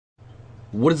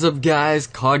What is up guys,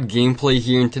 COD Gameplay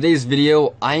here. In today's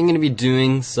video, I am going to be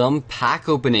doing some pack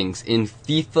openings in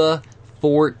FIFA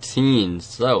 14.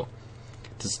 So,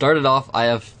 to start it off, I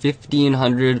have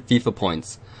 1500 FIFA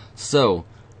points. So,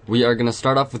 we are going to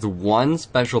start off with one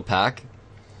special pack,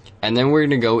 and then we're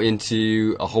going to go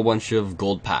into a whole bunch of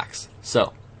gold packs.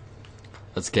 So,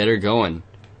 let's get her going.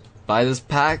 Buy this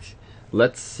pack,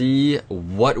 let's see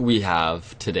what we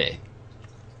have today.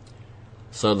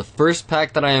 So the first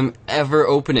pack that I am ever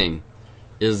opening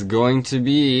is going to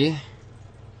be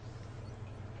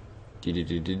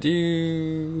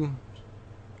Ooh,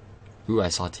 I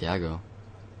saw Thiago.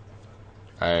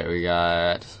 Alright, we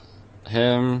got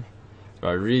him,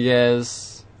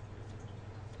 Rodriguez.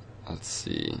 Let's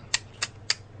see.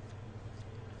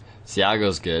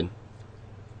 Thiago's good.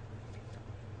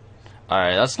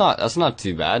 Alright, that's not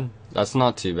too bad. That's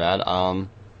not too bad.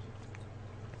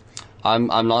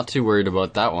 I'm not too worried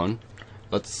about that one.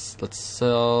 Let's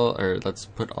sell, or let's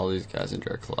put all these guys into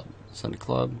our club. Send a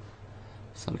club.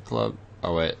 Send a club.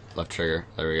 Oh wait, left trigger.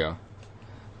 There we go.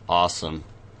 Awesome.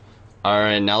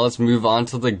 Alright, now let's move on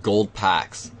to the gold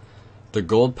packs. The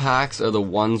gold packs are the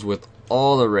ones with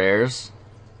all the rares.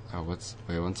 Oh, wait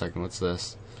 1 second, what's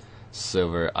this?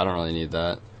 Silver. I don't really need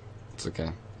that. It's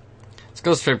okay. Let's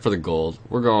go straight for the gold.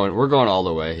 We're going all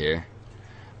the way here.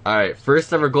 Alright,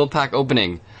 first ever gold pack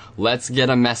opening. Let's get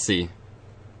a Messi.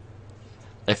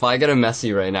 If I get a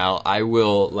Messi right now, I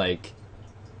will like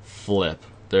flip.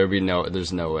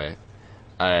 There's no way.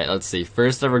 Alright, let's see.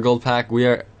 First ever gold pack we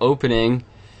are opening.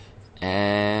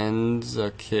 And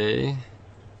okay.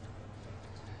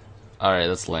 Alright,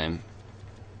 that's lame.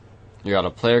 We got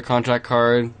a player contract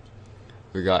card.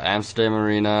 We got Amsterdam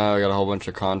Arena. We got a whole bunch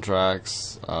of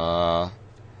contracts. That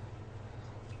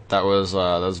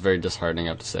was very disheartening, I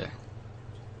have to say.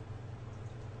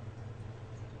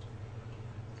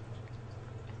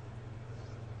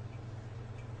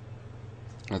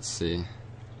 Let's see.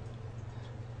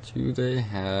 Do they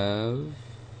have...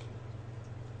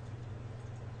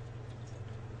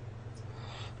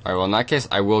 Alright, well in that case,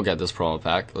 I will get this promo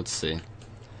pack. Let's see.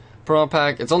 Promo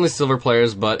pack, it's only silver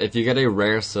players, but if you get a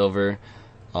rare silver,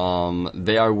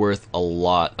 they are worth a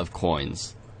lot of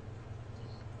coins.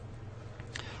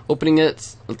 Opening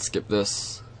it, let's skip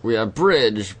this. We have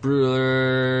Bridge,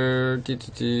 Brewer,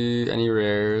 any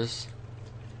rares?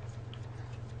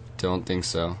 Don't think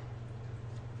so.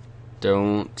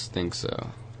 Don't think so.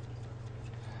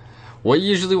 What you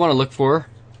usually want to look for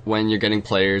when you're getting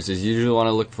players is you usually want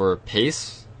to look for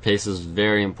pace. Pace is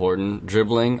very important.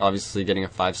 Dribbling, obviously getting a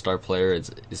 5-star player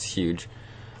is huge.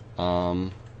 Let's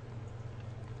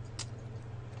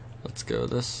go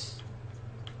this.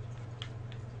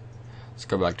 Let's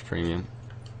go back to premium.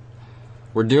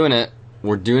 We're doing it.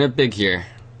 We're doing it big here.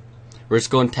 We're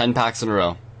just going 10 packs in a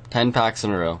row. 10 packs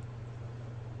in a row.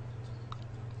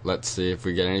 Let's see if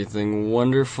we get anything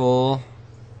wonderful.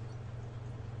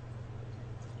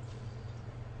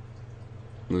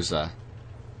 Musa.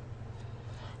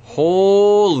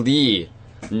 Holy!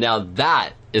 Now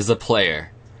that is a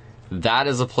player. That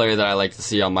is a player that I like to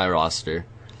see on my roster.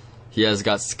 He has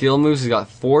got skill moves. He's got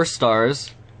 4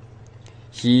 stars.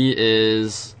 He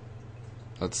is...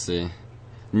 Let's see.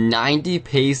 90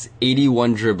 pace,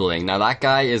 81 dribbling. Now that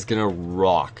guy is gonna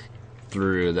rock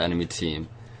through the enemy team.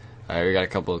 Alright, we got a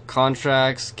couple of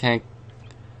contracts.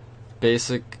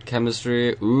 Basic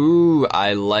chemistry. Ooh,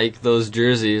 I like those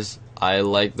jerseys. I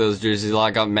like those jerseys.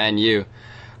 I got Man U.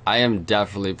 I am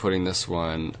definitely putting this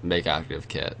one make active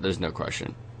kit. There's no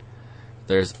question.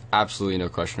 There's absolutely no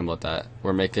question about that.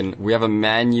 We have a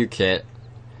Man U kit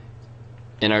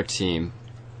in our team,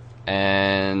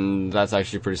 and that's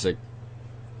actually pretty sick.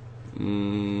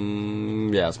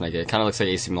 Yeah, let's make it. It kind of looks like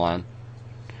AC Milan.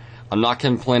 I'm not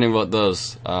complaining about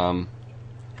those.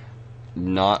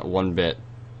 Not one bit.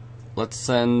 Let's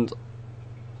send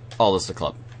all this to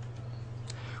club.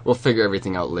 We'll figure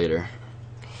everything out later.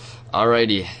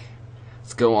 Alrighty.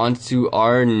 Let's go on to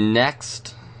our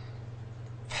next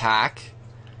pack.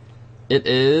 It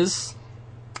is...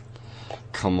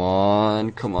 Come on.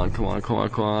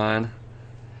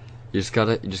 You just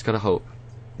gotta hope.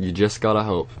 You just gotta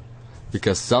hope.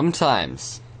 Because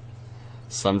sometimes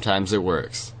it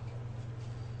works.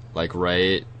 Like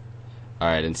right...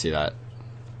 Alright, I didn't see that.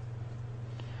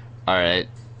 Alright,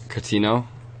 Coutinho.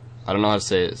 I don't know how to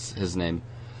say his name.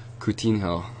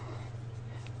 Coutinho.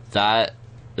 That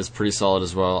is pretty solid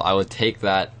as well. I would take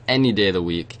that any day of the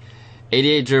week.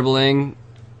 88 dribbling.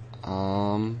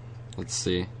 Let's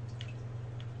see.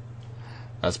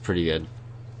 That's pretty good.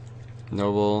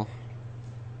 Noble.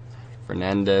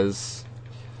 Fernandez.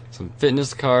 Some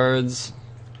fitness cards.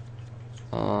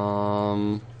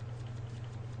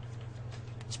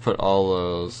 Let's put all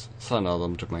those, send all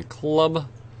them to my club.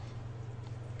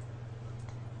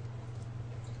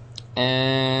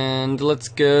 And let's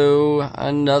go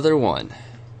another one.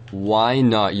 Why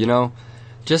not? You know,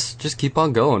 just keep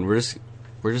on going. We're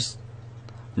just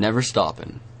never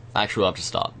stopping. Actually, we'll have to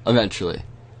stop eventually.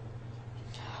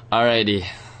 Alrighty,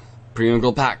 premium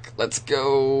gold pack. Let's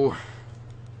go.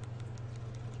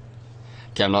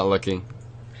 Okay, I'm not looking.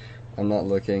 I'm not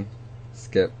looking.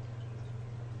 Skip.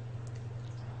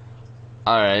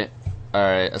 Alright,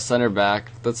 a center back.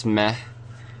 That's meh.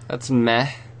 That's meh.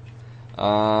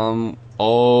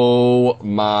 Oh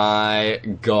my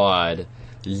god.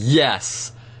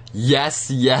 Yes. Yes.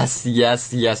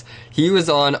 He was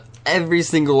on every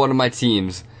single one of my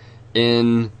teams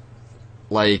in,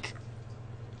 like,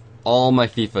 all my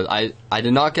FIFA. I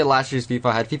did not get last year's FIFA.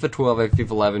 I had FIFA 12, I had FIFA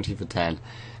 11, FIFA 10.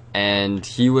 And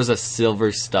he was a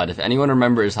silver stud. If anyone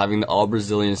remembers having the all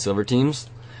Brazilian silver teams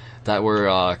that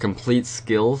were complete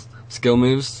skill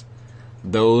moves,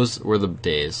 those were the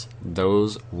days.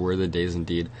 Those were the days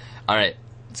indeed. Alright,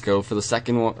 let's go for the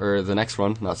second one, or the next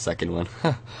one, not second one.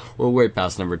 We're way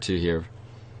past number 2 here.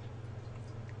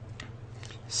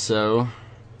 So,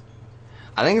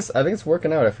 I think it's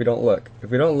working out if we don't look. If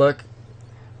we don't look,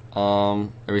 or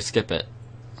we skip it.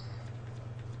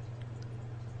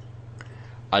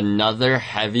 Another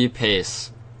heavy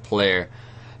pace player.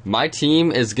 My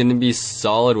team is going to be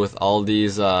solid with all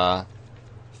these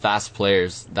fast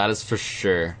players. That is for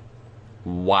sure.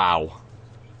 Wow.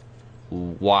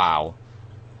 Wow.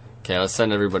 Okay, let's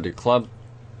send everybody to club.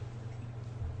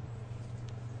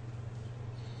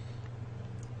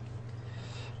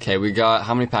 Okay, we got,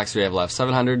 how many packs do we have left?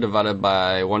 700 divided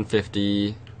by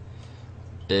 150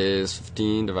 is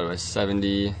 15 divided by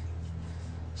 70.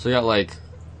 So we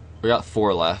got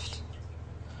 4 left,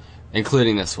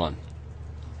 including this one.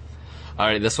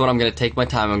 Alright, this one I'm going to take my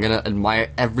time. I'm going to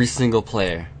admire every single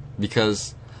player,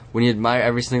 because when you admire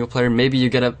every single player, maybe you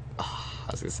get a... Oh,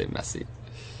 I was going to say Messi.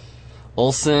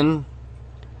 Olsen,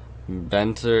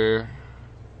 Benter,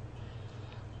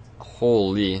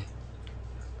 holy,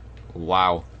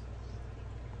 wow.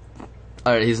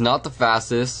 Alright, he's not the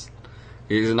fastest,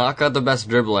 he's not got the best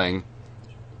dribbling,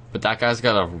 but that guy's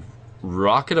got a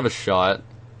rocket of a shot,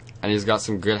 and he's got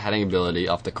some good heading ability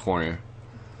off the corner.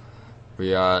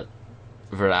 We got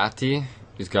Verratti,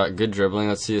 he's got good dribbling.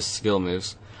 Let's see his skill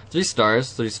moves. 3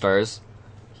 stars.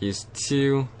 He's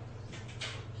 2,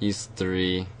 he's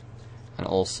 3, and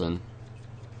Olsen.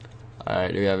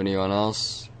 Alright, do we have anyone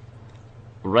else?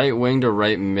 Right wing to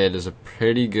right mid is a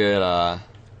pretty good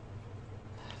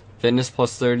fitness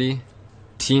plus 30,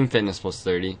 team fitness plus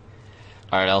 30.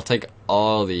 Alright, I'll take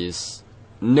all these,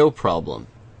 no problem.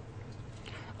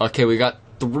 Okay, we got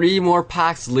 3 more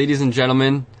packs, ladies and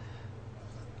gentlemen.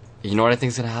 You know what I think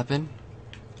is going to happen?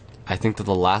 I think that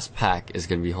the last pack is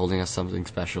going to be holding us something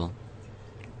special.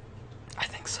 I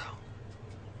think so.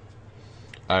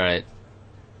 Alright.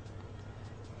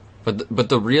 But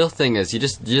the real thing is, you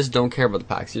just don't care about the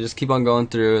packs. You just keep on going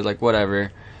through, like,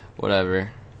 whatever.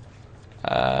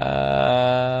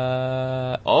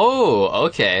 Oh,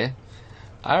 okay.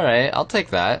 Alright, I'll take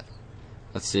that.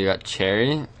 Let's see, you got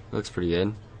Cherry. Looks pretty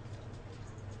good.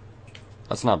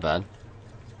 That's not bad.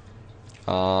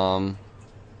 Oh,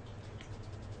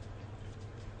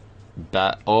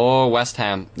 West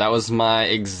Ham. That was my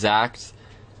exact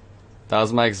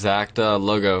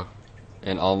logo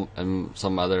and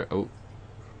some other.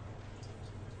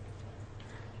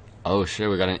 Oh shit,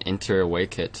 we got an Inter away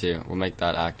kit too. We'll make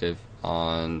that active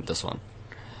on this one.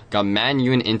 Got Man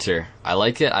U and Inter. I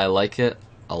like it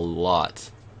a lot.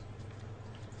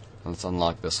 Let's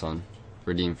unlock this one.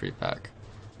 Redeem free pack.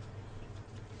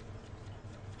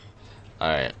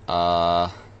 Alright,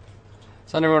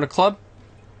 send everyone to club.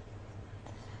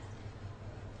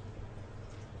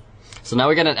 So now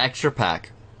we get an extra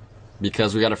pack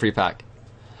because we got a free pack.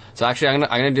 So actually I'm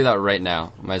gonna do that right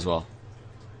now. Might as well.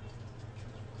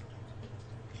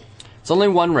 It's only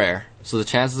 1 rare, so the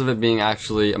chances of it being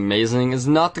actually amazing is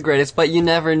not the greatest, but you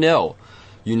never know.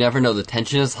 You never know. The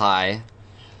tension is high,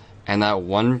 and that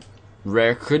 1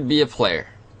 rare could be a player.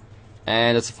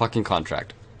 And it's a fucking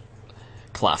contract.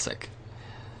 Classic.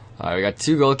 Alright, we got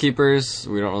 2 goalkeepers.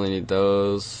 We don't really need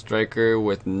those. Striker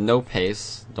with no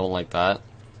pace. Don't like that.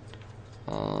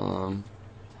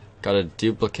 Got a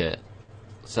duplicate.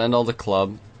 Send all to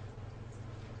club.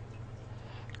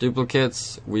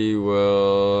 Duplicates, we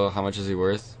will... How much is he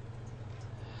worth?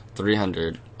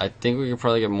 300. I think we could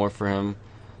probably get more for him.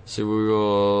 So we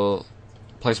will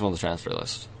place him on the transfer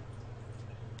list.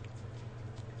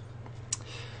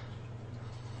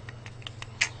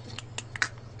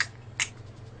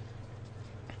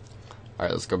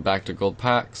 Alright, let's go back to gold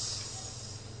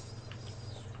packs.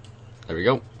 There we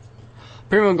go.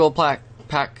 Premium gold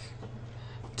pack.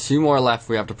 2 more left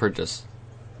we have to purchase.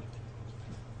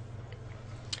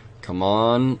 Come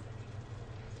on.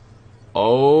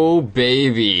 Oh,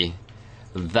 baby.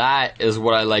 That is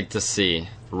what I like to see.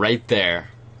 Right there.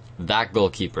 That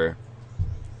goalkeeper.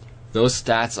 Those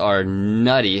stats are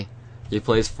nutty. He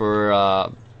plays for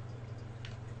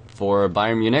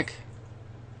Bayern Munich.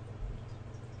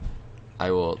 I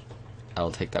will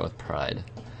take that with pride.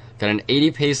 Got an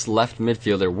 80 pace left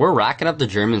midfielder. We're racking up the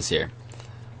Germans here.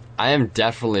 I am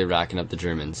definitely racking up the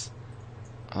Germans.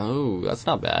 Oh, that's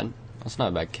not bad. That's not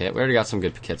a bad kit. We already got some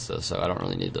good kits though, so I don't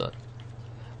really need to.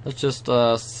 Let's just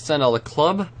send all the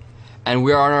club. And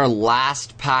we are on our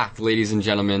last pack, ladies and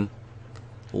gentlemen.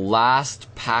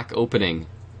 Last pack opening.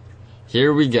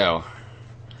 Here we go.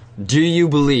 Do you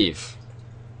believe?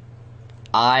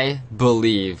 I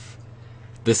believe.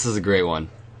 This is a great one.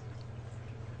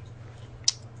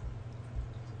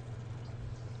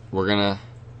 We're gonna...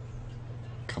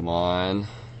 Come on.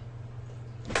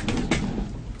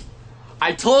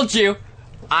 I told you!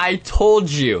 I told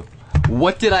you!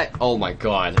 What did I... Oh my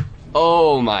god.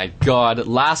 Oh my god.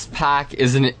 Last pack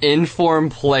is an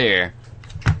informed player.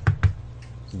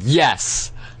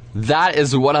 Yes! That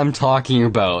is what I'm talking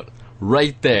about.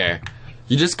 Right there.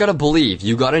 You just gotta believe.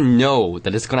 You gotta know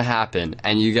that it's gonna happen.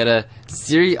 And you gotta...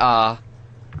 Serie A,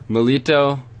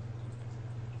 Milito.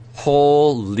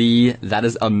 Holy, that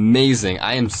is amazing.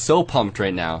 I am so pumped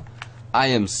right now. I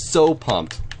am so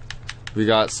pumped. We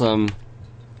got some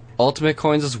ultimate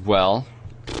coins as well.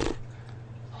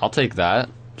 I'll take that.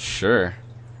 Sure.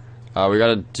 We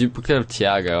got a duplicate of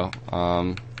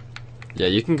Thiago. Yeah,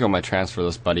 you can go my transfer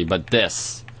list, buddy. But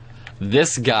this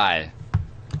guy,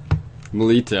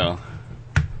 Milito.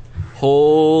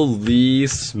 Holy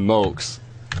smokes.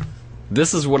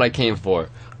 This is what I came for.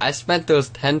 I spent those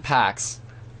 10 packs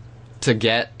to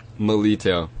get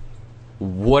Milito.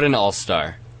 What an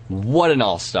all-star. What an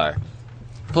all-star.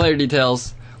 Player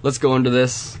details. Let's go into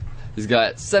this. He's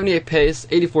got 78 pace,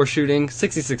 84 shooting,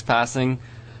 66 passing.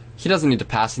 He doesn't need to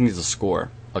pass, he needs to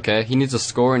score. Okay? He needs to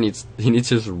score and he needs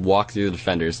to just walk through the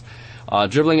defenders.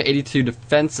 Dribbling at 82,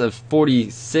 defense of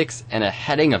 46, and a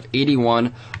heading of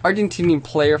 81. Argentinian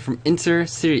player from Inter,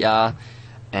 Serie A,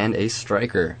 and a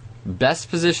striker. Best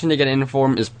position to get in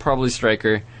inform is probably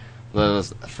striker,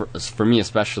 for me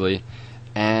especially.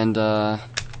 And I'll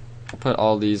put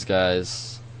all these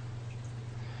guys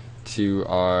to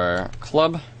our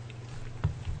club.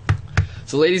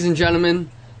 So ladies and gentlemen,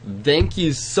 thank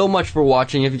you so much for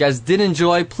watching. If you guys did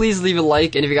enjoy, please leave a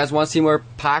like, and if you guys want to see more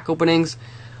pack openings,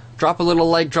 drop a little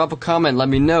like, drop a comment, let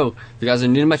me know. If you guys are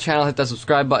new to my channel, hit that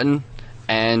subscribe button.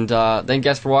 And thank you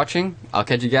guys for watching. I'll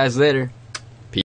catch you guys later.